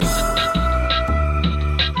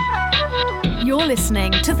You're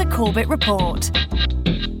listening to the Corbett Report.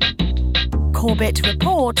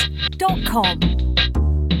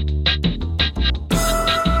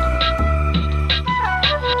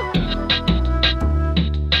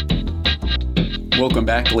 Welcome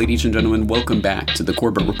back, ladies and gentlemen. Welcome back to the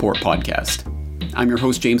Corbett Report podcast. I'm your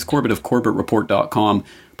host, James Corbett of CorbettReport.com,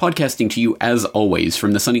 podcasting to you, as always,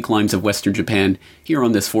 from the sunny climes of Western Japan, here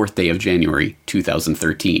on this 4th day of January,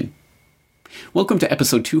 2013. Welcome to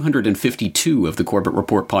episode 252 of the Corbett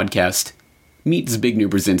Report podcast. Meet Zbigniew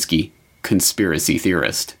Brzezinski, conspiracy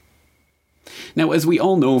theorist. Now, as we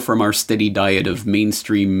all know from our steady diet of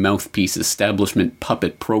mainstream mouthpiece establishment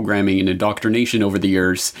puppet programming and indoctrination over the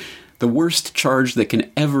years, the worst charge that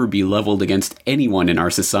can ever be leveled against anyone in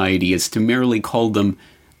our society is to merely call them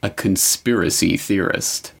a conspiracy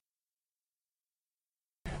theorist.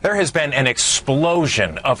 There has been an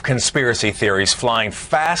explosion of conspiracy theories flying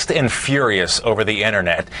fast and furious over the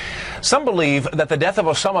internet. Some believe that the death of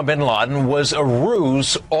Osama bin Laden was a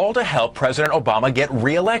ruse, all to help President Obama get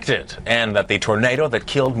reelected, and that the tornado that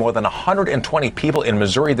killed more than 120 people in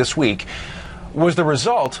Missouri this week was the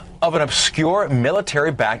result of an obscure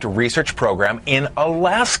military-backed research program in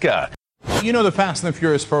Alaska. You know, the Fast and the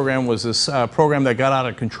Furious program was this program that got out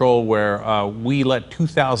of control where we let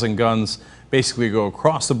 2,000 guns basically go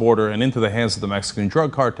across the border and into the hands of the Mexican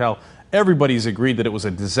drug cartel. Everybody's agreed that it was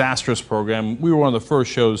a disastrous program. We were one of the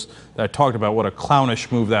first shows that talked about what a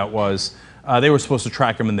clownish move that was. They were supposed to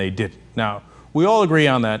track him, and they didn't. Now, we all agree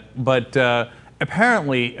on that, but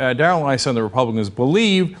apparently Darrell Issa and the Republicans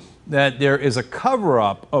believe that there is a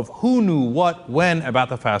cover-up of who knew what when about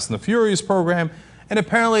the Fast and the Furious program, and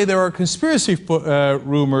apparently there are conspiracy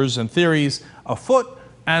rumors and theories afoot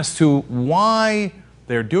as to why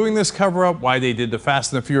they're doing this cover-up, why they did the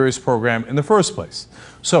Fast and the Furious program in the first place.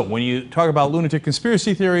 So when you talk about lunatic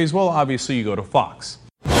conspiracy theories, well, obviously you go to Fox.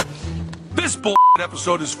 This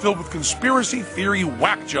episode is filled with conspiracy theory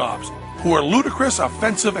whack jobs who are ludicrous,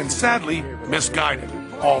 offensive, and sadly misguided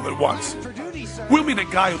all at once. We'll meet a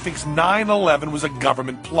guy who thinks 9/11 was a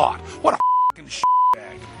government plot. What a f***ing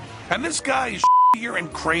shitbag. And this guy is shittier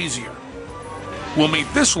and crazier. We'll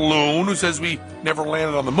meet this loon who says we never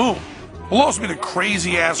landed on the moon. We'll also meet a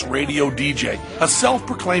crazy-ass radio DJ, a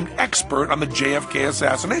self-proclaimed expert on the JFK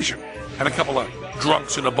assassination, and a couple of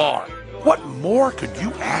drunks in a bar. What more could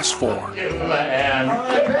you ask for?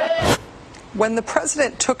 When the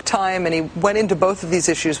president took time, and he went into both of these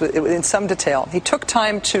issues in some detail, he took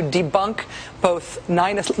time to debunk both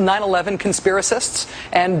 9/11 conspiracists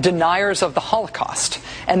and deniers of the Holocaust,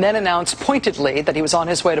 and then announced pointedly that he was on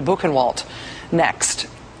his way to Buchenwald next.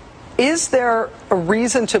 Is there a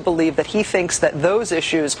reason to believe that he thinks that those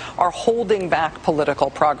issues are holding back political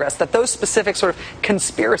progress, that those specific sort of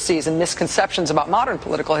conspiracies and misconceptions about modern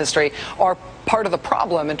political history are part of the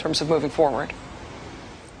problem in terms of moving forward?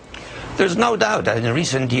 There's no doubt that in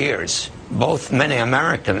recent years, many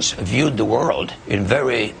Americans viewed the world in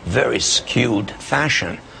very, very skewed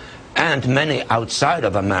fashion, and many outside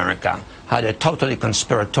of America had a totally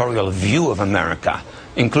conspiratorial view of America,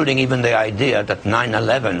 including even the idea that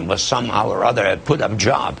 9/11 was somehow or other a put-up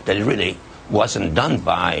job that really wasn't done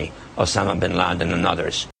by Osama bin Laden and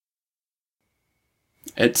others.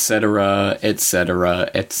 Etc., etc.,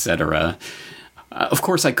 etc. Of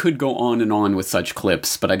course, I could go on and on with such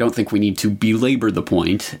clips, but I don't think we need to belabor the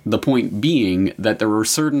point. The point being that there are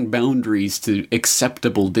certain boundaries to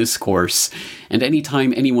acceptable discourse, and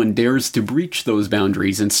anytime anyone dares to breach those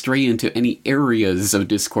boundaries and stray into any areas of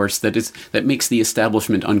discourse that makes the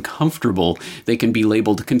establishment uncomfortable, they can be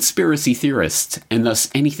labeled conspiracy theorists, and thus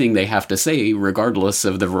anything they have to say, regardless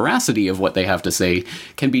of the veracity of what they have to say,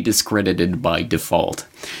 can be discredited by default.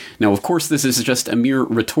 Now, of course, this is just a mere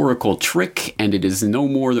rhetorical trick, and it is no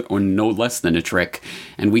more or no less than a trick,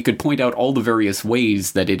 and we could point out all the various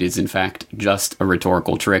ways that it is, in fact, just a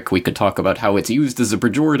rhetorical trick. We could talk about how it's used as a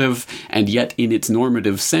pejorative, and yet in its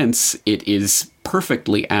normative sense, it is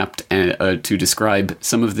perfectly apt to describe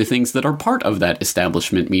some of the things that are part of that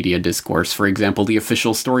establishment media discourse. For example, the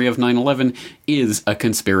official story of 9/11 is a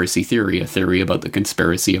conspiracy theory, a theory about the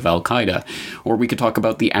conspiracy of Al-Qaeda. Or we could talk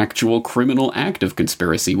about the actual criminal act of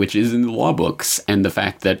conspiracy, which is in the law books, and the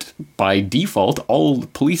fact that by default, all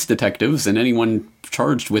police detectives and anyone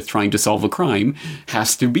charged with trying to solve a crime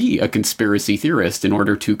has to be a conspiracy theorist in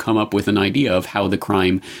order to come up with an idea of how the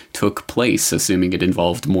crime took place, assuming it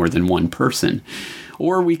involved more than one person.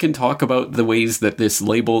 Or we can talk about the ways that this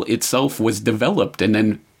label itself was developed and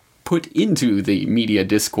then put into the media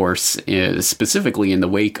discourse, specifically in the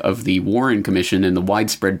wake of the Warren Commission and the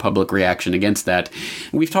widespread public reaction against that.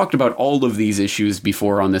 We've talked about all of these issues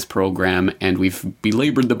before on this program, and we've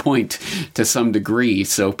belabored the point to some degree,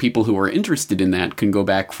 so people who are interested in that can go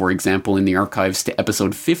back, for example, in the archives to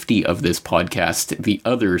episode 50 of this podcast, The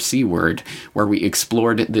Other C Word, where we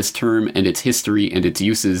explored this term and its history and its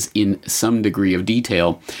uses in some degree of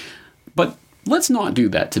detail. But let's not do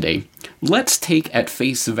that today. Let's take at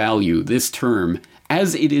face value this term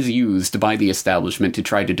as it is used by the establishment to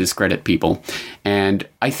try to discredit people. And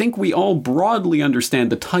I think we all broadly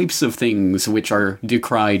understand the types of things which are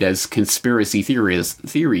decried as conspiracy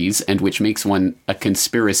theories and which makes one a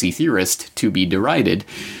conspiracy theorist to be derided.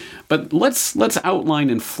 But let's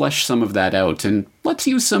outline and flesh some of that out, and let's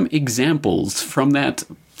use some examples from that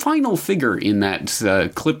final figure in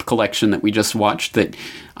that clip collection that we just watched that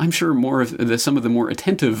I'm sure some of the more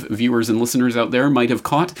attentive viewers and listeners out there might have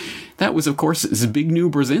caught. That was, of course, Zbigniew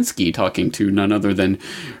Brzezinski talking to none other than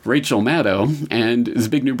Rachel Maddow. And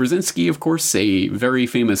Zbigniew Brzezinski, of course, a very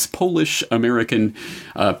famous Polish-American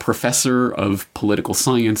professor of political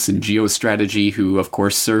science and geostrategy who, of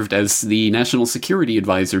course, served as the national security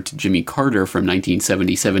advisor to Jimmy Carter from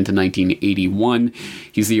 1977 to 1981.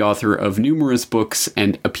 He's the author of numerous books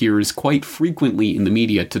and appears quite frequently in the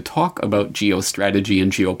media to talk about geostrategy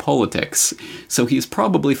and geopolitics. So he's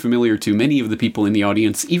probably familiar to many of the people in the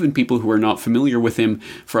audience, even people who are not familiar with him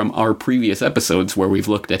from our previous episodes where we've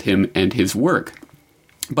looked at him and his work.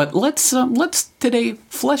 But let's today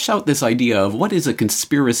flesh out this idea of what is a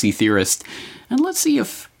conspiracy theorist, and let's see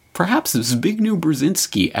if perhaps Zbigniew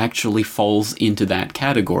Brzezinski actually falls into that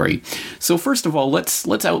category. So first of all, let's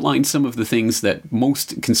outline some of the things that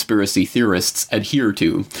most conspiracy theorists adhere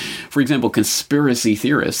to. For example, conspiracy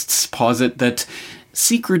theorists posit that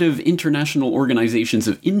secretive international organizations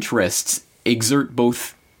of interests exert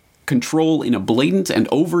both control in a blatant and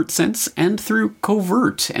overt sense and through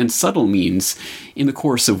covert and subtle means in the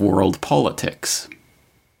course of world politics.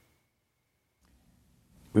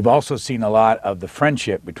 We've also seen a lot of the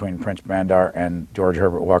friendship between Prince Bandar and George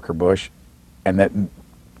Herbert Walker Bush, and that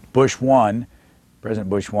President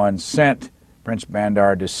Bush 1, sent Prince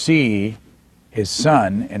Bandar to see his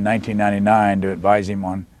son in 1999 to advise him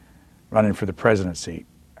on running for the presidency.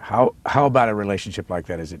 How about a relationship like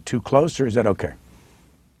that? Is it too close, or is that okay?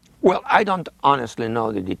 Well, I don't honestly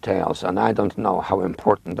know the details, and I don't know how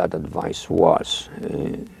important that advice was.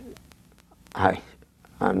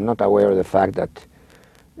 I'm not aware of the fact that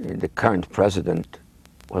the current president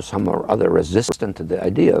was somehow or other resistant to the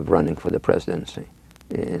idea of running for the presidency.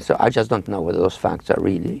 So I just don't know whether those facts are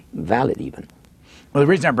really valid even. Well, the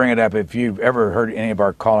reason I bring it up, if you've ever heard any of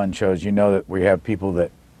our call-in shows, you know that we have people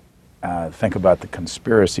that think about the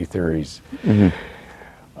conspiracy theories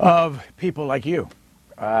of people like you.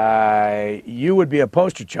 You would be a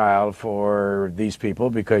poster child for these people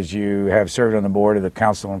because you have served on the board of the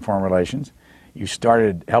Council on Foreign Relations. You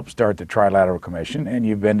helped start the Trilateral Commission, and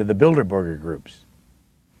you've been to the Bilderberger groups.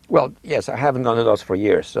 Well, yes, I haven't gone to those for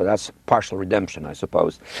years, so that's partial redemption, I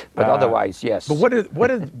suppose. But otherwise, yes. But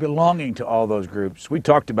what is belonging to all those groups? We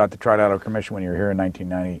talked about the Trilateral Commission when you were here in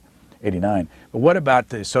 1989. But what about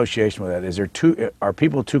the association with that? Are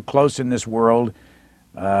people too close in this world?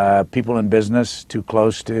 People in business too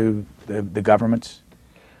close to the governments?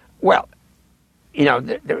 Well,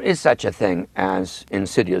 there is such a thing as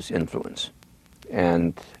insidious influence.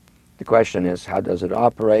 And the question is, how does it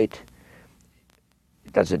operate?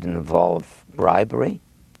 Does it involve bribery?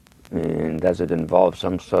 And does it involve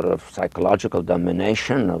some sort of psychological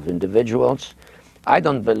domination of individuals? I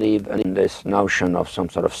don't believe in this notion of some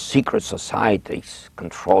sort of secret societies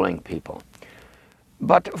controlling people.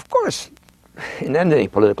 But of course, in any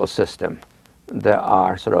political system, there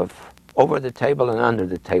are sort of over-the-table and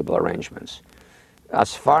under-the-table arrangements.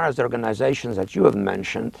 As far as the organizations that you have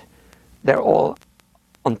mentioned, they're all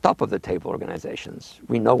on top of the table organizations.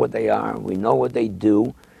 We know what they are. We know what they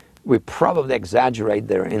do. We probably exaggerate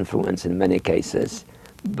their influence in many cases.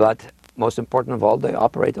 But most important of all, they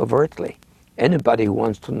operate overtly. Anybody who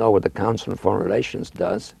wants to know what the Council on Foreign Relations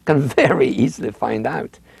does can very easily find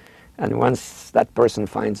out. And once that person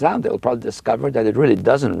finds out, they'll probably discover that it really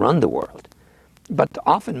doesn't run the world, but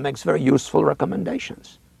often makes very useful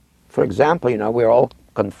recommendations. For example, we're all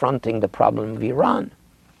confronting the problem of Iran.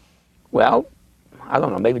 Well, I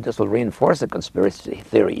don't know, maybe this will reinforce the conspiracy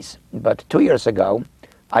theories, but 2 years ago,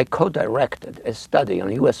 I co-directed a study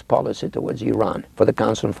on U.S. policy towards Iran for the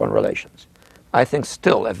Council on Foreign Relations. I think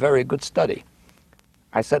still a very good study.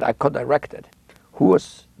 I said I co-directed. Who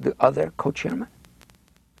was the other co-chairman?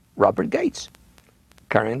 Robert Gates,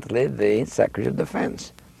 currently the Secretary of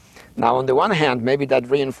Defense. Now, on the one hand, maybe that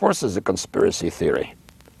reinforces the conspiracy theory,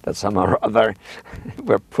 that somehow or other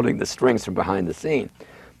we're pulling the strings from behind the scene.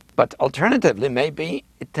 But alternatively, maybe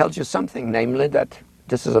it tells you something, namely that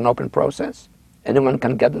this is an open process. Anyone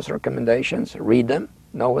can get those recommendations, read them,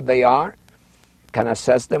 know what they are, can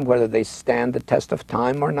assess them, whether they stand the test of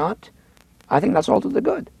time or not. I think that's all to the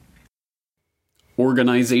good.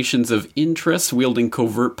 Organizations of interest wielding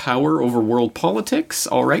covert power over world politics.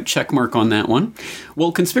 All right, check mark on that one.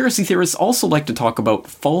 Well, conspiracy theorists also like to talk about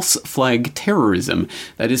false flag terrorism.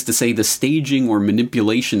 That is to say, the staging or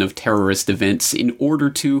manipulation of terrorist events in order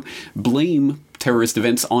to blame terrorist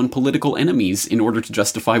events on political enemies in order to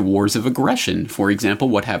justify wars of aggression. For example,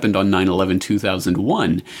 what happened on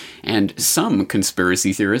 9/11/2001. And some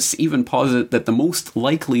conspiracy theorists even posit that the most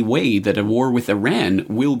likely way that a war with Iran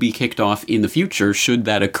will be kicked off in the future, should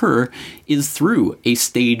that occur, is through a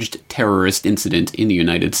staged terrorist incident in the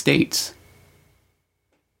United States.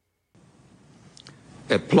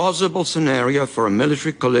 A plausible scenario for a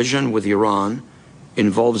military collision with Iran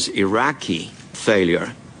involves Iraqi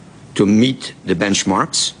failure to meet the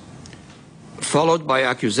benchmarks, followed by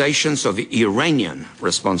accusations of Iranian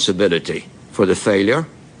responsibility for the failure,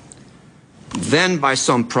 then by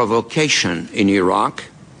some provocation in Iraq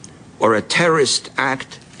or a terrorist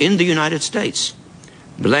act in the United States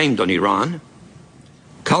blamed on Iran,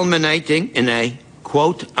 culminating in a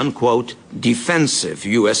quote-unquote defensive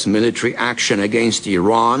U.S. military action against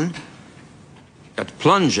Iran that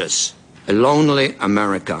plunges a lonely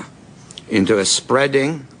America into a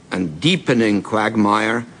spreading and deepening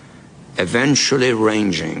quagmire, eventually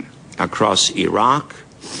ranging across Iraq,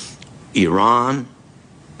 Iran,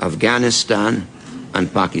 Afghanistan,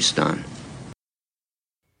 and Pakistan.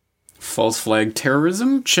 False flag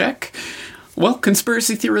terrorism? Check. Well,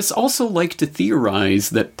 conspiracy theorists also like to theorize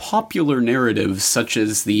that popular narratives, such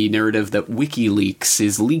as the narrative that WikiLeaks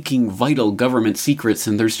is leaking vital government secrets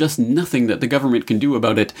and there's just nothing that the government can do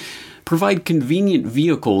about it, provide convenient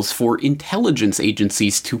vehicles for intelligence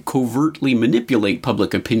agencies to covertly manipulate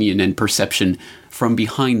public opinion and perception from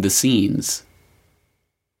behind the scenes.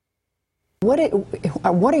 What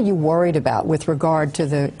are you worried about with regard to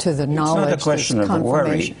the knowledge? It's not a question of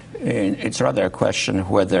worry. It's rather a question of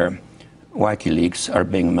whether WikiLeaks are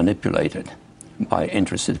being manipulated by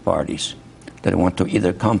interested parties that want to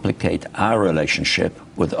either complicate our relationship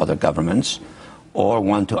with other governments or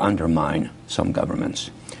want to undermine some governments.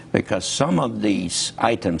 Because some of these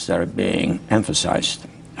items that are being emphasized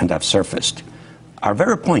and have surfaced are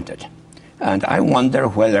very pointed. And I wonder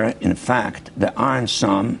whether, in fact, there aren't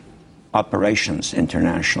some operations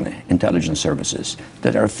internationally, intelligence services,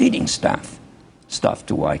 that are feeding stuff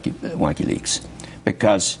to WikiLeaks.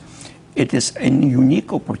 Because it is a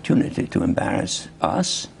unique opportunity to embarrass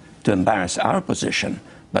us, to embarrass our position,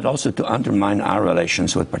 but also to undermine our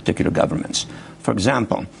relations with particular governments. For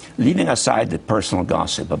example, leaving aside the personal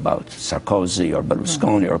gossip about Sarkozy or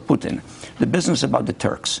Berlusconi or Putin, the business about the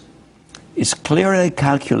Turks is clearly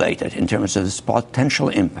calculated in terms of its potential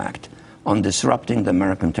impact on disrupting the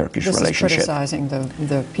American-Turkish relationship. This is criticizing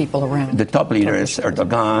the people around. The top leaders,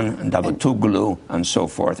 Erdogan, Davutoglu, and so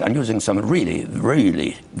forth, and using some really,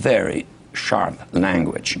 really very sharp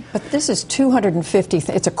language. But this is 250,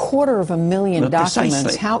 it's 250,000 documents.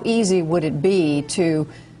 Precisely. How easy would it be to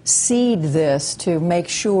seed this to make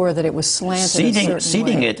sure that it was slanted a certain way?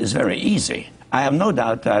 Seeding it is very easy. I have no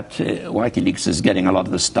doubt that WikiLeaks is getting a lot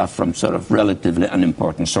of the stuff from sort of relatively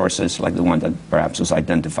unimportant sources, like the one that perhaps was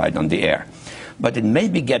identified on the air. But it may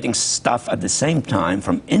be getting stuff at the same time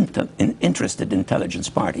from interested intelligence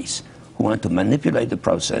parties who want to manipulate the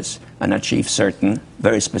process and achieve certain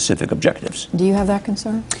very specific objectives. Do you have that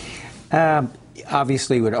concern?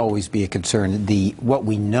 Obviously, it would always be a concern. What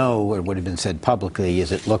we know, or what had been said publicly,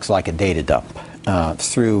 is it looks like a data dump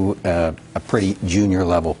through a pretty junior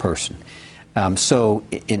level person. So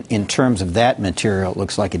in terms of that material, it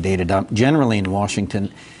looks like a data dump. Generally in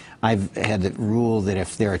Washington, I've had the rule that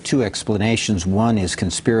if there are two explanations, one is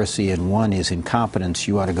conspiracy and one is incompetence,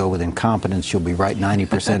 you ought to go with incompetence. You'll be right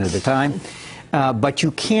 90% of the time. But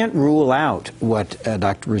you can't rule out what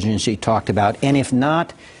Dr. Brzezinski talked about. And if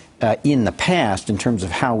not in the past, in terms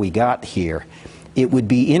of how we got here, it would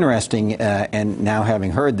be interesting, and now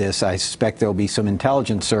having heard this, I suspect there will be some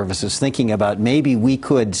intelligence services thinking about maybe we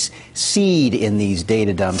could seed in these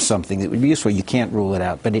data dumps something that would be useful. You can't rule it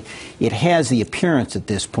out. But it has the appearance at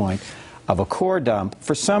this point of a core dump.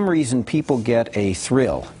 For some reason, people get a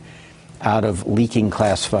thrill out of leaking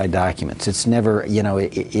classified documents. It's never,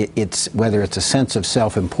 it's whether it's a sense of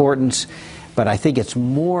self-importance, But I think it's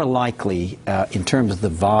more likely, in terms of the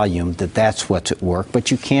volume, that that's what's at work.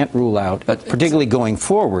 But you can't rule out, particularly going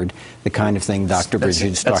forward, the kind of thing Dr.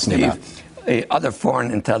 Brzezinski is talking about. Other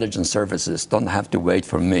foreign intelligence services don't have to wait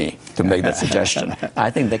for me to make that suggestion. I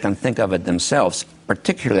think they can think of it themselves,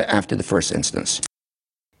 particularly after the first instance.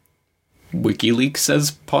 WikiLeaks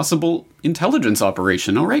says possible intelligence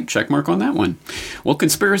operation. All right, check mark on that one. Well,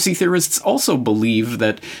 conspiracy theorists also believe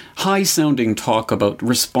that high-sounding talk about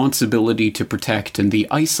responsibility to protect and the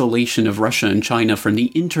isolation of Russia and China from the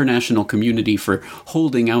international community for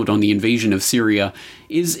holding out on the invasion of Syria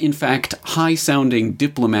is, in fact, high-sounding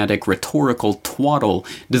diplomatic rhetorical twaddle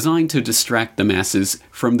designed to distract the masses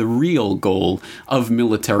from the real goal of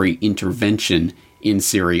military intervention in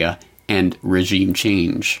Syria and regime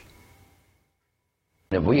change.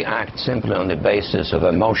 If we act simply on the basis of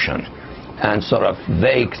emotion and sort of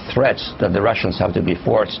vague threats that the Russians have to be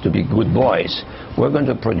forced to be good boys, we're going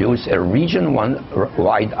to produce a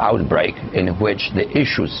region-wide outbreak in which the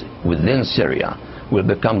issues within Syria will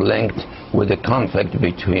become linked with the conflict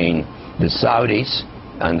between the Saudis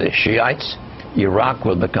and the Shiites. Iraq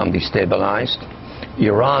will become destabilized.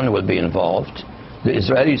 Iran will be involved. The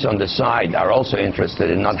Israelis on the side are also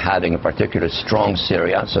interested in not having a particularly strong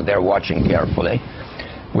Syria, so they're watching carefully.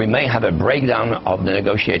 We may have a breakdown of the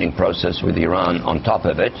negotiating process with Iran on top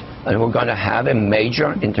of it, and we're going to have a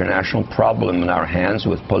major international problem in our hands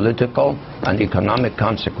with political and economic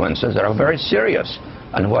consequences that are very serious.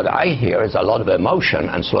 And what I hear is a lot of emotion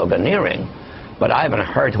and sloganeering, but I haven't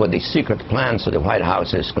heard what the secret plans that the White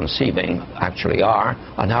House is conceiving actually are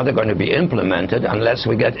and how they're going to be implemented unless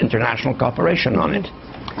we get international cooperation on it.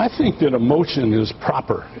 I think that emotion is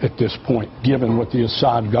proper at this point, given what the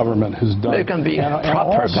Assad government has done. They can be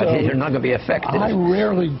proper, but they're not going to be effective. I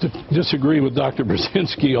rarely disagree with Dr.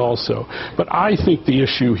 Brzezinski also, but I think the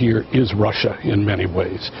issue here is Russia in many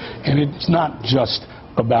ways. And it's not just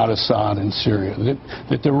about Assad and Syria,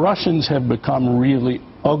 that the Russians have become really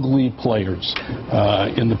ugly players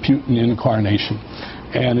in the Putin incarnation.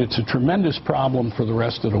 And it's a tremendous problem for the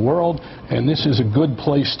rest of the world, and this is a good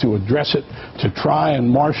place to address it, to try and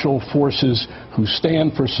marshal forces who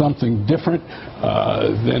stand for something different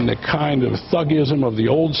than the kind of thuggism of the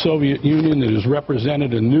old Soviet Union that is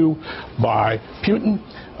represented anew by Putin.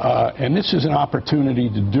 And this is an opportunity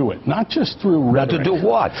to do it, not just through rhetoric. To do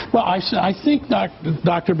what? Well, I think,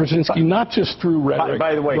 Dr. Brzezinski, not just through rhetoric.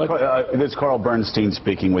 By the way, this is Carl Bernstein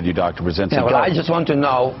speaking with you, Dr. Brzezinski. Yeah, well, I just want to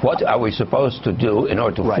know, what are we supposed to do in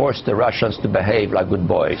order to force the Russians to behave like good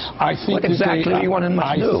boys? I think what exactly do you want them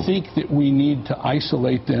to do? I think that we need to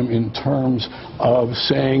isolate them in terms of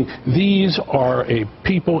saying these are a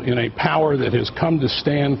people in a power that has come to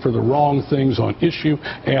stand for the wrong things on issue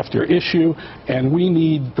after issue, and we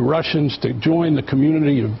need the Russians to join the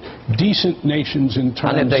community of decent nations in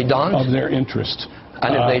terms of their interests.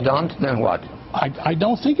 And if they don't, then what? I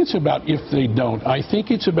don't think it's about if they don't. I think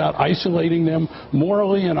it's about isolating them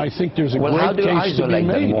morally, and I think there's a great case to be made. How do you isolate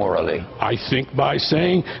them morally? I think by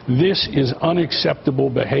saying this is unacceptable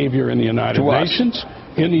behavior in the United Nations.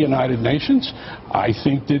 In the United Nations, I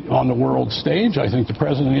think that on the world stage, I think the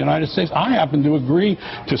President of the United States, I happen to agree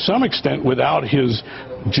to some extent without his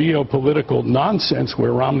geopolitical nonsense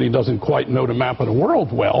where Romney doesn't quite know the map of the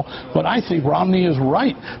world well, but I think Romney is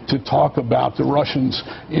right to talk about the Russians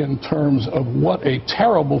in terms of what a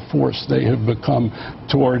terrible force they have become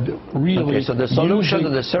toward really... Okay, so the solution to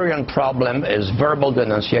the Syrian problem is verbal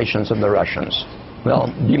denunciations of the Russians.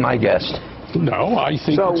 Well, be my guest. No, I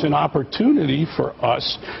think it's an opportunity for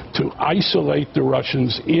us to isolate the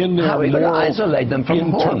Russians in their moral turpitude. How are you going to isolate them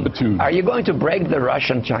from whom? Are you going to break the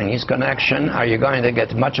Russian-Chinese connection? Are you going to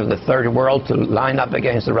get much of the third world to line up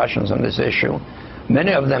against the Russians on this issue?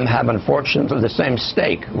 Many of them have, unfortunately, the same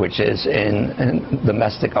stake, which is in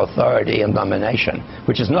domestic authority and domination,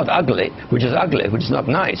 which is not ugly, which is not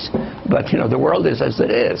nice. But, you know, the world is as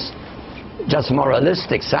it is. Just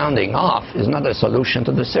moralistic sounding off is not a solution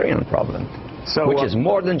to the Syrian problem, which is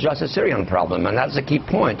more than just a Syrian problem, and that's the key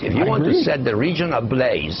point. If you want to set the region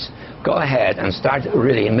ablaze, go ahead and start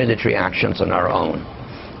really military actions on our own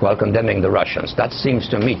while condemning the Russians. That seems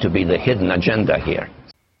to me to be the hidden agenda here.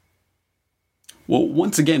 Well,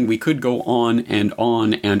 once again, we could go on and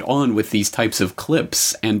on and on with these types of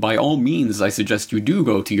clips, and by all means, I suggest you do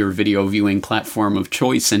go to your video viewing platform of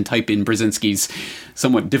choice and type in Brzezinski's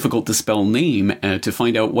somewhat difficult-to-spell name to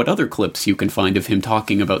find out what other clips you can find of him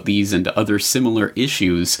talking about these and other similar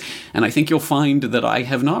issues. And I think you'll find that I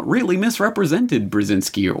have not really misrepresented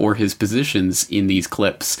Brzezinski or his positions in these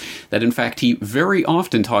clips, that in fact he very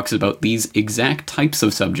often talks about these exact types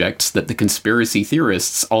of subjects that the conspiracy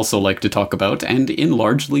theorists also like to talk about, and in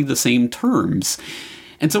largely the same terms.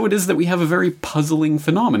 And so it is that we have a very puzzling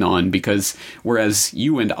phenomenon, because whereas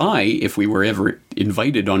you and I, if we were ever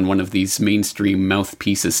invited on one of these mainstream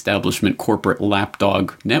mouthpiece establishment corporate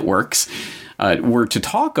lapdog networks, were to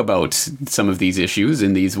talk about some of these issues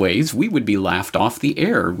in these ways, we would be laughed off the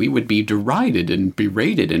air. We would be derided and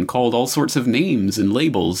berated and called all sorts of names and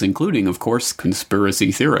labels, including, of course,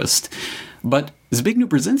 conspiracy theorist. But Zbigniew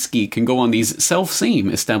Brzezinski can go on these self-same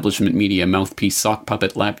establishment media mouthpiece sock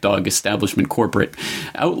puppet lapdog establishment corporate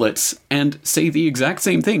outlets and say the exact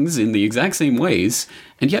same things in the exact same ways,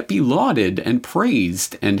 and yet be lauded and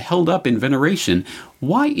praised and held up in veneration.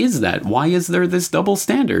 Why is that? Why is there this double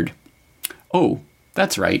standard? Oh,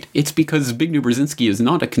 that's right. It's because Zbigniew Brzezinski is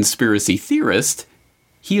not a conspiracy theorist.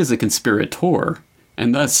 He is a conspirator,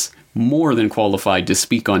 and thus more than qualified to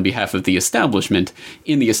speak on behalf of the establishment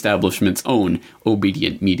in the establishment's own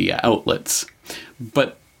obedient media outlets.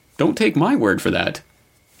 But don't take my word for that.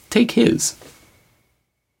 Take his.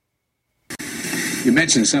 You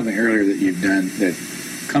mentioned something earlier that you've done that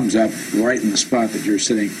comes up right in the spot that you're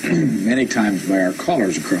sitting many times by our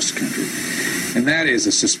callers across the country. And that is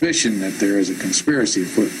a suspicion that there is a conspiracy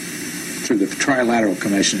afoot through the Trilateral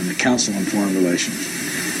Commission and the Council on Foreign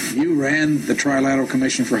Relations. You ran the Trilateral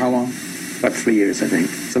Commission for how long? About 3 years, I think.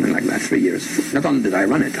 Something like that, 3 years. Not only did I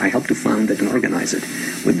run it, I helped to found it and organize it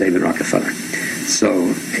with David Rockefeller. So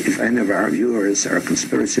if any of our viewers are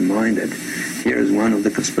conspiracy-minded, here is one of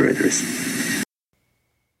the conspirators.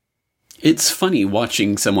 It's funny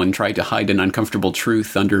watching someone try to hide an uncomfortable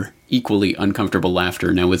truth under equally uncomfortable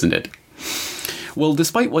laughter now, isn't it? Well,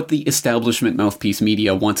 despite what the establishment mouthpiece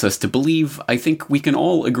media wants us to believe, I think we can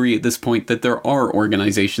all agree at this point that there are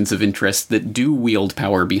organizations of interest that do wield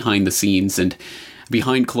power behind the scenes and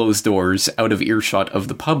behind closed doors, out of earshot of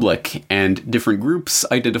the public, and different groups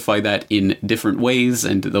identify that in different ways,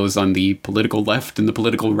 and those on the political left and the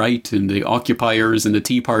political right, and the occupiers and the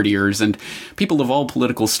Tea Partiers, and people of all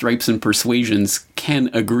political stripes and persuasions can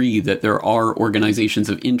agree that there are organizations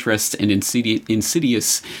of interest and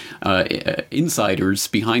insidious insiders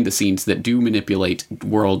behind the scenes that do manipulate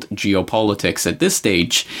world geopolitics at this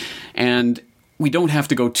stage. And we don't have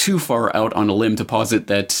to go too far out on a limb to posit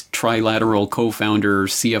that Trilateral co-founder,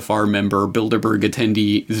 CFR member, Bilderberg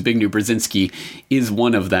attendee Zbigniew Brzezinski is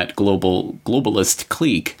one of that globalist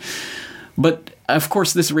clique. But, of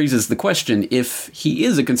course, this raises the question, if he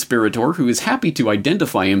is a conspirator who is happy to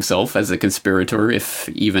identify himself as a conspirator, if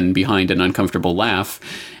even behind an uncomfortable laugh,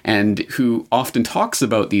 and who often talks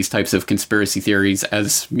about these types of conspiracy theories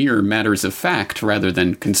as mere matters of fact rather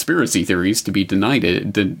than conspiracy theories to be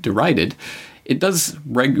derided, it does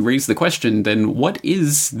raise the question, then, what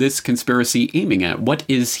is this conspiracy aiming at? What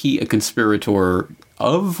is he a conspirator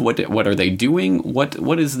of? What are they doing?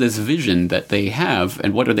 What is this vision that they have,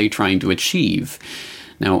 and what are they trying to achieve?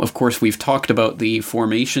 Now, of course, we've talked about the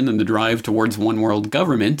formation and the drive towards one world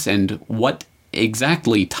government, and what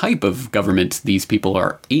exactly type of government these people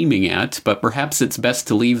are aiming at, but perhaps it's best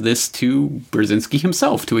to leave this to Brzezinski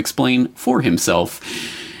himself to explain for himself.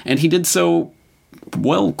 And he did so,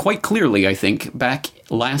 well, quite clearly, I think, back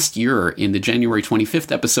last year in the January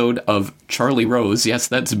 25th episode of Charlie Rose. Yes,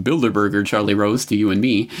 that's Bilderberger Charlie Rose to you and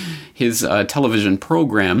me. His television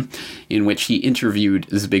program in which he interviewed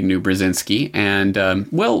Zbigniew Brzezinski. And,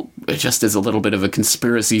 well, just as a little bit of a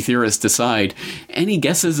conspiracy theorist aside, any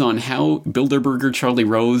guesses on how Bilderberger Charlie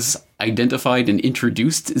Rose identified and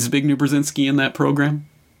introduced Zbigniew Brzezinski in that program?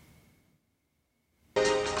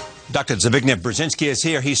 Dr. Zbigniew Brzezinski is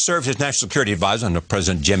here. He serves as National Security Advisor under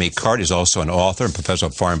President Jimmy Carter. He's also an author and professor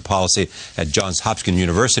of foreign policy at Johns Hopkins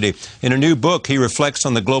University. In a new book, he reflects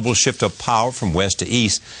on the global shift of power from west to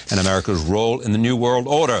east and America's role in the New World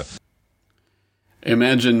Order.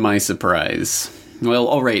 Imagine my surprise. Well,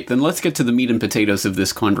 all right, then let's get to the meat and potatoes of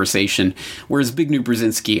this conversation, where Zbigniew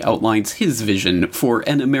Brzezinski outlines his vision for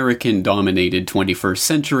an American-dominated 21st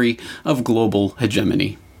century of global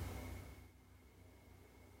hegemony.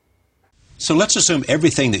 So let's assume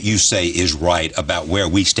everything that you say is right about where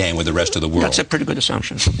we stand with the rest of the world. That's a pretty good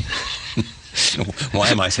assumption. Why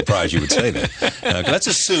am I surprised you would say that? Let's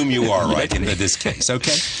assume you are right in this case,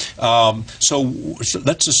 okay? So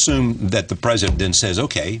let's assume that the president then says,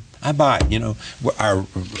 okay, I buy it. You know, our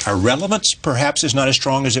relevance perhaps is not as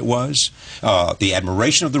strong as it was. The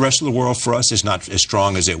admiration of the rest of the world for us is not as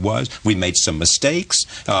strong as it was. We made some mistakes.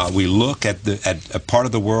 We look at a part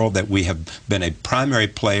of the world that we have been a primary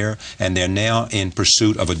player, and they're now in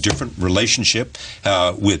pursuit of a different relationship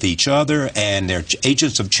with each other, and they're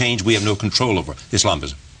agents of change we have no control over.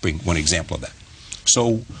 Islamism, bring one example of that.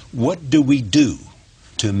 So what do we do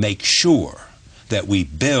to make sure that we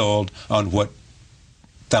build on what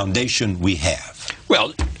foundation we have?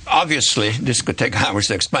 Well, obviously, this could take hours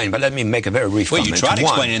to explain, but let me make a very brief comment. Well, you try to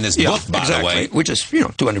explain it in this book, by the way. Which is,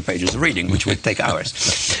 200 pages of reading, which would take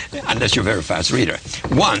hours, unless you're a very fast reader.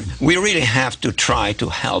 One, we really have to try to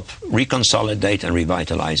help reconsolidate and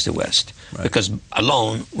revitalize the West. Right. Because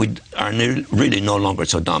alone, we are really no longer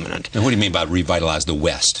so dominant. And what do you mean by revitalize the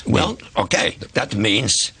West? Well, okay, that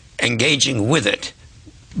means engaging with it.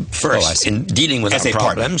 First, in dealing with our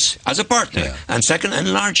problems as a partner. Yeah. And second,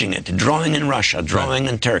 enlarging it, drawing in Russia, drawing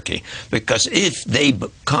in Turkey. Because if they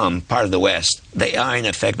become part of the West, they are in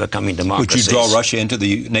effect becoming democracies. Would you draw Russia into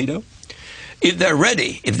the NATO? If they're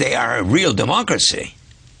ready, if they are a real democracy,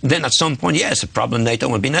 then at some point, yes, a problem NATO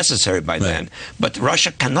will be necessary by then. But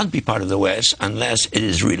Russia cannot be part of the West unless it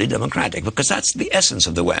is really democratic, because that's the essence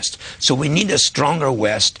of the West. So we need a stronger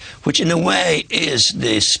West, which in a way is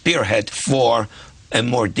the spearhead for a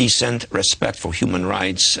more decent respect for human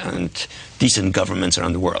rights and decent governments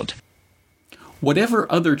around the world. Whatever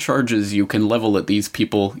other charges you can level at these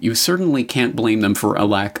people, you certainly can't blame them for a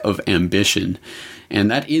lack of ambition. And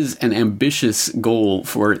that is an ambitious goal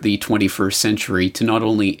for the 21st century, to not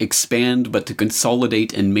only expand, but to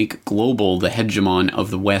consolidate and make global the hegemon of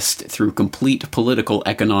the West through complete political,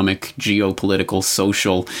 economic, geopolitical,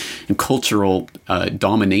 social, and cultural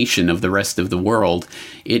domination of the rest of the world.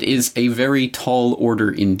 It is a very tall order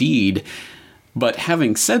indeed. But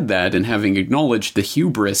having said that, and having acknowledged the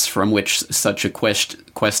hubris from which such a quest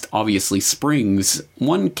obviously springs,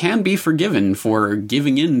 one can be forgiven for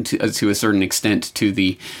giving in to a certain extent to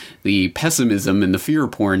the pessimism and the fear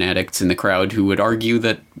porn addicts in the crowd who would argue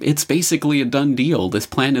that it's basically a done deal. This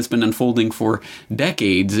plan has been unfolding for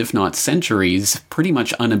decades, if not centuries, pretty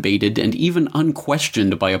much unabated and even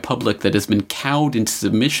unquestioned by a public that has been cowed into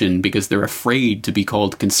submission because they're afraid to be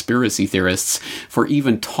called conspiracy theorists for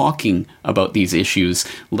even talking about these issues,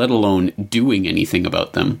 let alone doing anything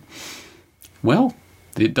about them. Well,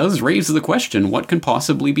 it does raise the question, what can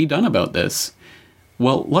possibly be done about this?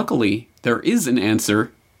 Well, luckily, there is an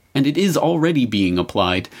answer, and it is already being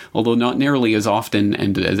applied, although not nearly as often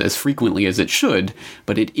and as frequently as it should,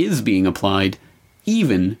 but it is being applied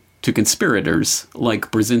even to conspirators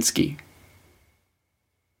like Brzezinski.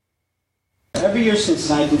 Every year since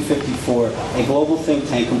 1954, a global think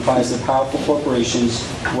tank comprised of powerful corporations,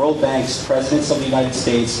 world banks, presidents of the United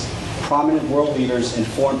States, prominent world leaders, and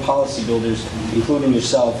foreign policy builders, including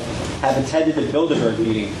yourself, have attended the Bilderberg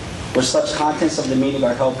meeting, where such contents of the meeting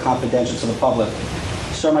are held confidential to the public.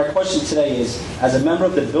 So my question today is, as a member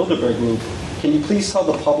of the Bilderberg Group, can you please tell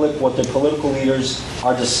the public what their political leaders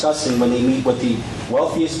are discussing when they meet with the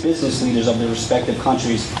wealthiest business leaders of their respective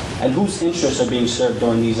countries, and whose interests are being served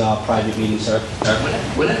during these private meetings, sir?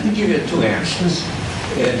 Well, let me give you two answers.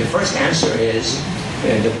 The first answer is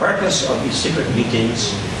the purpose of these secret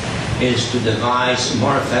meetings is to devise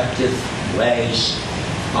more effective ways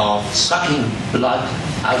of sucking blood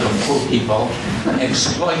out of poor people,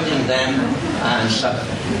 exploiting them, and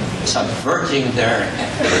subverting their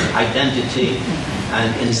identity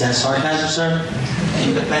and is that sarcasm, sir?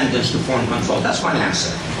 Independence to foreign control. That's one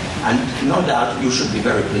answer. And no doubt you should be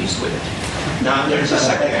very pleased with it. Now, there's a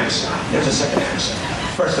second answer.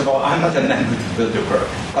 First of all, I'm not a member of Bilderberg,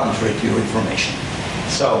 contrary to your information.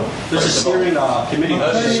 So, there's a steering committee.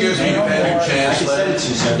 Excuse me, you've had your chance.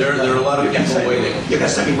 There are a lot of people waiting. You can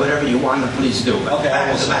send me whatever you want, and please do. Okay,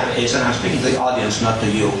 I will. The matter is, and I'm speaking to the audience, not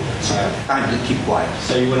to you. So kindly keep quiet.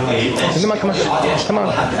 So you wouldn't the audience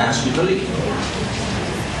will have to ask you to leave.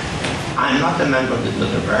 I'm not a member of the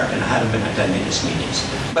Bilderberg, and I haven't been attending these meetings.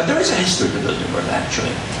 But there is a history to Bilderberg,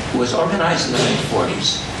 actually. It was organized in the late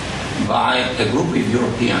 40s by a group of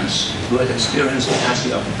Europeans who had experienced the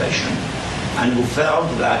Nazi occupation, and who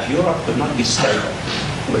felt that Europe could not be stable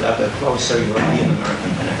without a closer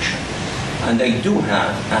European-American connection. And they do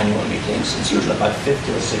have annual meetings. It's usually about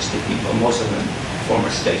 50 or 60 people, most of them former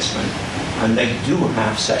statesmen, and they do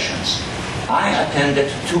have sessions. I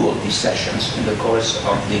attended 2 of these sessions in the course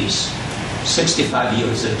of these 65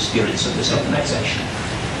 years of experience of this organization.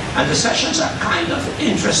 And the sessions are kind of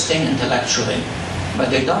interesting intellectually, but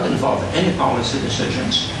they don't involve any policy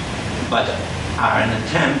decisions, but are an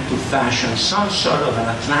attempt to fashion some sort of an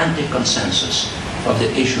Atlantic consensus of the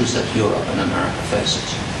issues that Europe and America faces.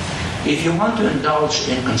 If you want to indulge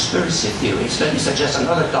in conspiracy theories, let me suggest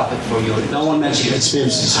another topic for you. No one mentioned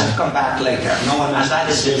conspiracies. And come back later. No one mentioned. And that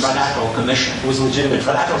is the Trilateral Commission. It was legitimate.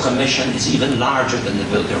 The Trilateral Commission is even larger than the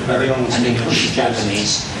Bilderberg and includes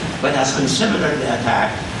Japanese, but has been similarly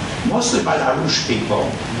attacked mostly by LaRouche people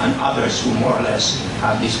and others who more or less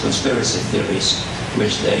have these conspiracy theories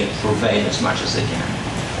which they purvey as much as they can.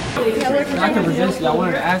 Dr. Brzezinski, I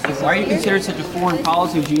wanted to ask you, why are you considered such a foreign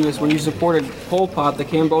policy genius when you supported Pol Pot, the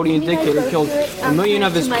Cambodian dictator, killed 1 million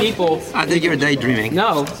of his people? I think you're daydreaming.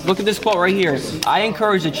 No, look at this quote right here. I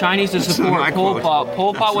encourage the Chinese to support Pol Pot.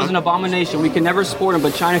 Pol Pot was an abomination. We can never support him,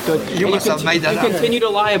 but China could. You must have made that up. You continue to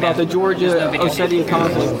lie about the Georgia-Ossetian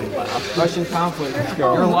conflict, Russian conflict.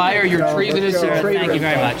 You're a liar, you're treasonous, and traitor. Thank you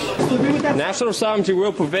very much. National sovereignty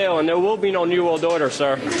will prevail, and there will be no New World Order,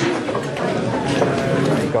 sir.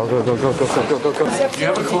 Go. Do you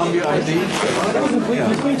have a Columbia ID?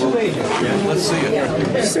 Between two ages. Yeah, let's see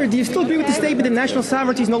it. Sir, do you still agree with the statement that national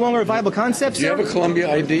sovereignty is no longer a viable concept, sir? Do you have a Columbia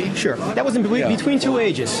ID? Sure. That was between two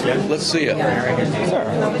ages. Yeah, let's see it. Sir,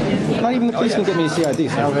 not even the police can get me to see ID,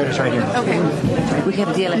 sir. Elevator's right here. Okay. We have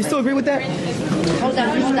a deal. Do you still agree with that? Hold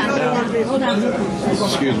on.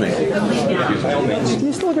 Excuse me. Do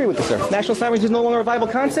you still agree with this, sir? National sovereignty is no longer a viable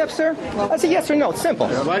concept, sir? That's a yes or no. It's simple.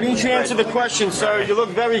 Why didn't you answer the question, sir? You look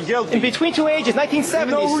very guilty. In between two ages,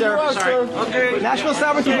 1970s, sir. Okay. National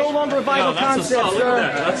sovereignty is no longer a viable concept, sir.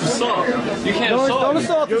 That's assault. You can't assault. Don't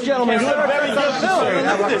assault this gentleman. You look very guilty,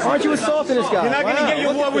 sir. Aren't you assaulting this guy? You're not going to get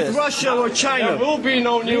your war with Russia or China. There will be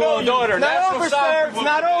no New World Order. It's not over, sir. It's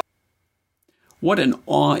not over. What an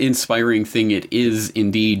awe-inspiring thing it is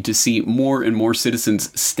indeed to see more and more citizens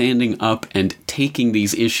standing up and taking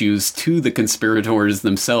these issues to the conspirators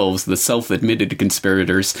themselves, the self-admitted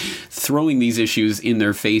conspirators, throwing these issues in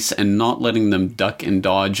their face and not letting them duck and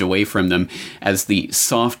dodge away from them as the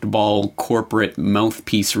softball corporate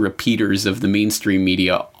mouthpiece repeaters of the mainstream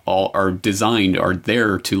media are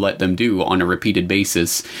there to let them do on a repeated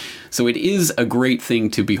basis. So it is a great thing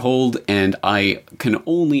to behold, and I can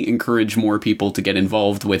only encourage more people to get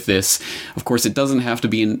involved with this. Of course, it doesn't have to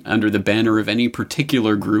be under the banner of any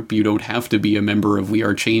particular group. You don't have to be a member of We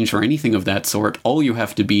Are Change or anything of that sort. All you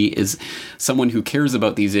have to be is someone who cares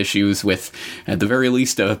about these issues with, at the very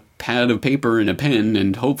least, a pad of paper and a pen,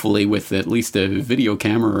 and hopefully with at least a video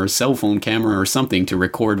camera or a cell phone camera or something to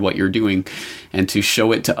record what you're doing and to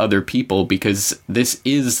show it to other people, because this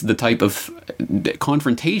is the type of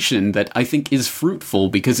confrontation that I think is fruitful,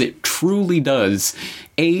 because it truly does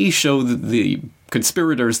show the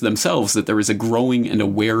conspirators themselves that there is a growing and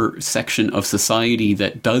aware section of society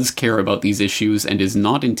that does care about these issues and is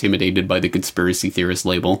not intimidated by the conspiracy theorist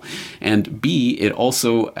label, and B, it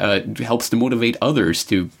also helps to motivate others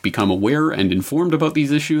to become aware and informed about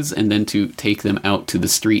these issues, and then to take them out to the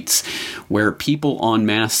streets where people en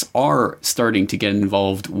masse are starting to get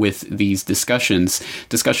involved with these discussions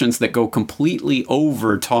that go completely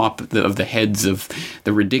over top of the heads of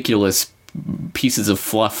the ridiculous pieces of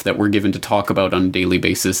fluff that we're given to talk about on a daily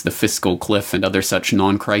basis, the fiscal cliff and other such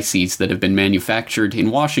non-crises that have been manufactured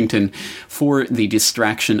in Washington for the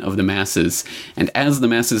distraction of the masses. And as the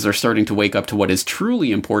masses are starting to wake up to what is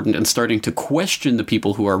truly important and starting to question the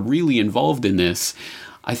people who are really involved in this,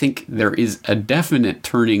 I think there is a definite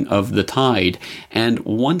turning of the tide. And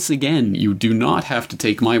once again, you do not have to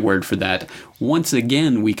take my word for that. Once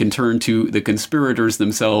again, we can turn to the conspirators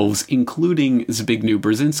themselves, including Zbigniew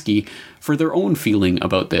Brzezinski, for their own feeling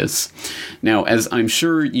about this. Now, as I'm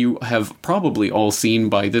sure you have probably all seen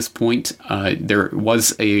by this point, there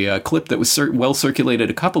was a clip that was well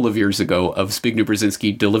circulated a couple of years ago of Zbigniew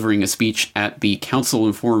Brzezinski delivering a speech at the Council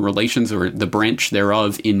on Foreign Relations, or the branch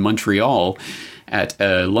thereof, in Montreal, at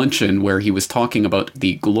a luncheon where he was talking about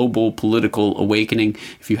the global political awakening.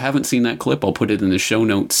 If you haven't seen that clip, I'll put it in the show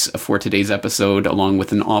notes for today's episode, along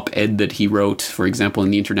with an op-ed that he wrote, for example,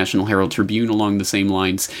 in the International Herald Tribune along the same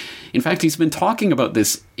lines. In fact, he's been talking about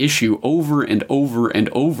this issue over and over and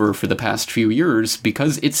over for the past few years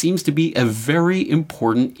because it seems to be a very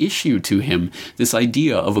important issue to him, this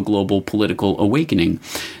idea of a global political awakening.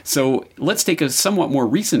 So let's take a somewhat more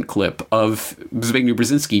recent clip of Zbigniew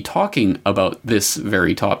Brzezinski talking about this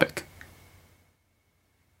very topic.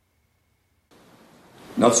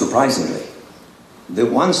 Not surprisingly, the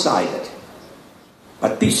one-sided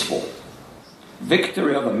but peaceful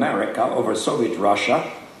victory of America over Soviet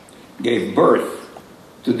Russia gave birth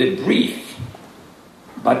to the brief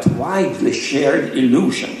but widely shared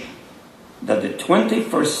illusion that the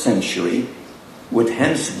 21st century would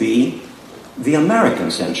hence be the American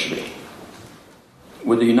century,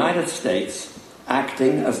 with the United States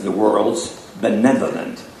acting as the world's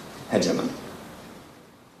benevolent hegemon.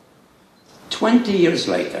 20 years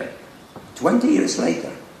later,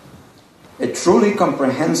 a truly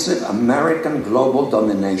comprehensive American global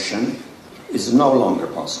domination is no longer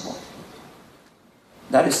possible.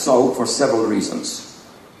 That is so for several reasons.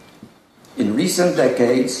 In recent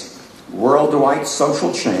decades, worldwide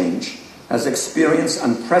social change has experienced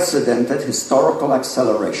unprecedented historical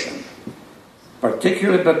acceleration,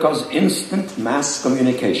 particularly because instant mass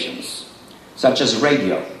communications, such as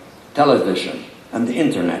radio, television, and the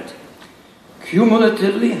internet,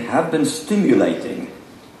 cumulatively have been stimulating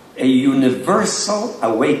a universal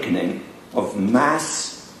awakening of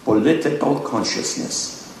mass political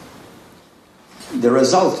consciousness. The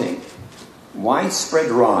resulting widespread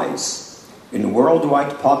rise in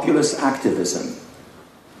worldwide populist activism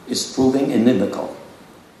is proving inimical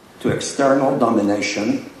to external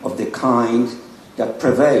domination of the kind that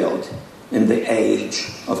prevailed in the age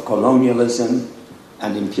of colonialism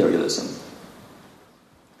and imperialism.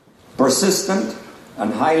 Persistent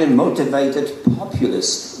and highly motivated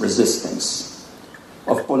populist resistance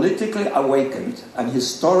of politically awakened and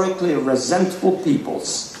historically resentful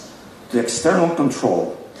peoples to external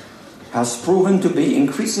control has proven to be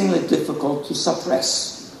increasingly difficult to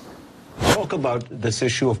suppress. Talk about this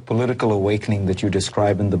issue of political awakening that you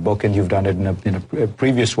describe in the book, and you've done it in a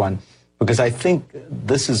previous one, because I think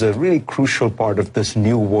this is a really crucial part of this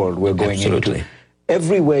new world we're going into.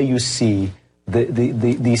 Everywhere you see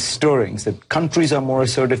these stirrings, that countries are more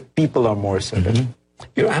assertive, people are more assertive. Mm-hmm.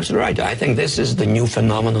 You're absolutely right. I think this is the new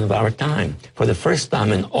phenomenon of our time. For the first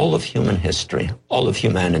time in all of human history, all of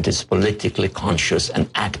humanity is politically conscious and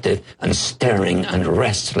active and stirring and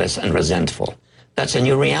restless and resentful. That's a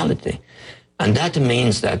new reality. And that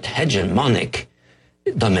means that hegemonic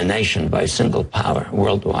domination by a single power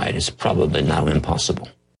worldwide is probably now impossible.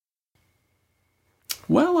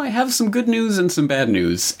 Well, I have some good news and some bad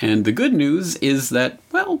news. And the good news is that,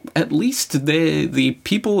 well, at least the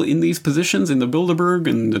people in these positions in the Bilderberg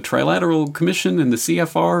and the Trilateral Commission and the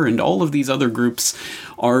CFR and all of these other groups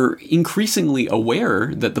are increasingly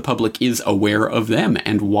aware that the public is aware of them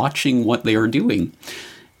and watching what they are doing.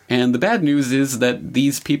 And the bad news is that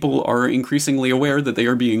these people are increasingly aware that they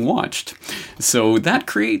are being watched. So that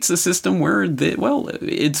creates a system where,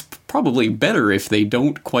 it's probably better if they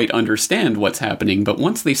don't quite understand what's happening, but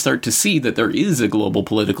once they start to see that there is a global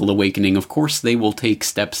political awakening, of course they will take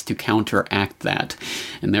steps to counteract that.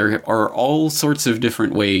 And there are all sorts of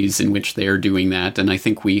different ways in which they are doing that, and I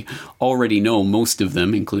think we already know most of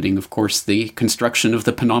them, including, of course, the construction of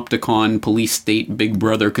the panopticon, police-state Big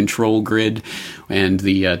Brother control grid, and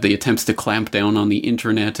the attempts to clamp down on the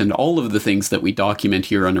internet, and all of the things that we document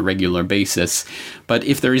here on a regular basis. But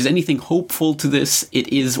if there is anything hopeful to this, it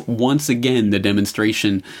is once again the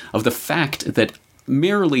demonstration of the fact that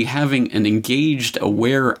merely having an engaged,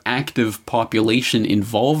 aware, active population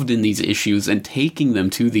involved in these issues and taking them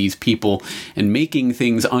to these people and making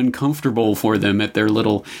things uncomfortable for them at their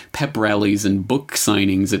little pep rallies and book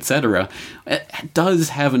signings, etc., does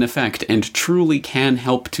have an effect and truly can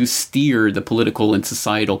help to steer the political and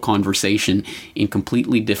societal conversation in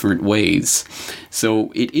completely different ways.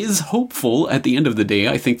 So it is hopeful at the end of the day.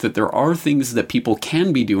 I think that there are things that people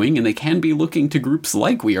can be doing, and they can be looking to groups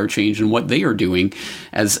like We Are Change and what they are doing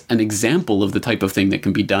as an example of the type of thing that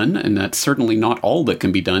can be done, and that's certainly not all that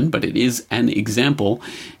can be done, but it is an example,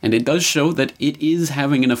 and it does show that it is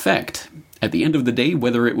having an effect. At the end of the day,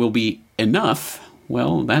 whether it will be enough,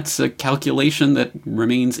 well, that's a calculation that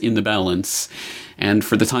remains in the balance. And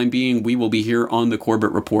for the time being, we will be here on the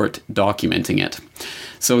Corbett Report documenting it.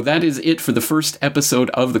 So that is it for the first episode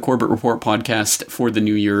of the Corbett Report podcast for the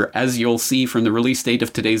new year. As you'll see from the release date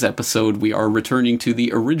of today's episode, we are returning to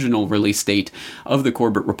the original release date of the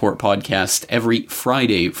Corbett Report podcast. Every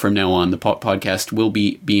Friday from now on, the podcast will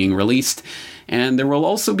be being released. And there will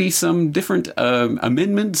also be some different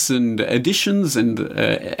amendments and additions and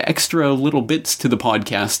extra little bits to the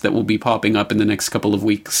podcast that will be popping up in the next couple of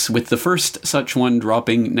weeks, with the first such one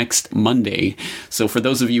dropping next Monday. So for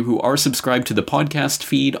those of you who are subscribed to the podcast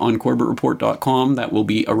feed on CorbettReport.com, that will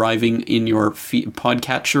be arriving in your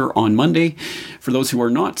podcatcher on Monday. For those who are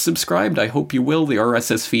not subscribed, I hope you will. The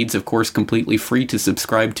RSS feed's, of course, completely free to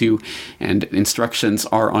subscribe to, and instructions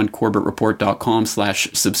are on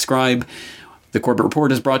CorbettReport.com/subscribe. The Corbett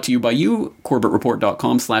Report is brought to you by you,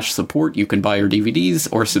 CorbettReport.com/support. You can buy our DVDs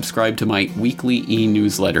or subscribe to my weekly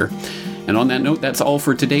e-newsletter. And on that note, that's all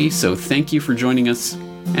for today, so thank you for joining us,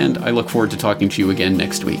 and I look forward to talking to you again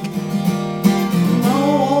next week.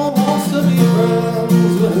 No one wants to be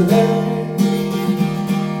friends with them.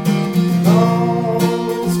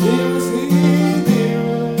 Conspiracy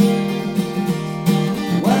theories.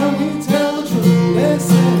 When we tell the truth, they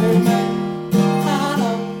say, man.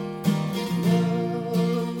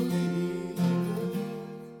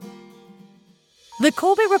 The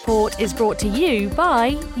Corbett Report is brought to you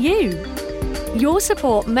by you. Your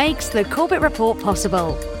support makes the Corbett Report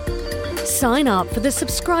possible. Sign up for the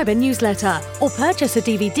subscriber newsletter or purchase a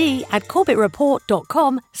DVD at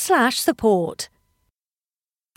CorbettReport.com/support.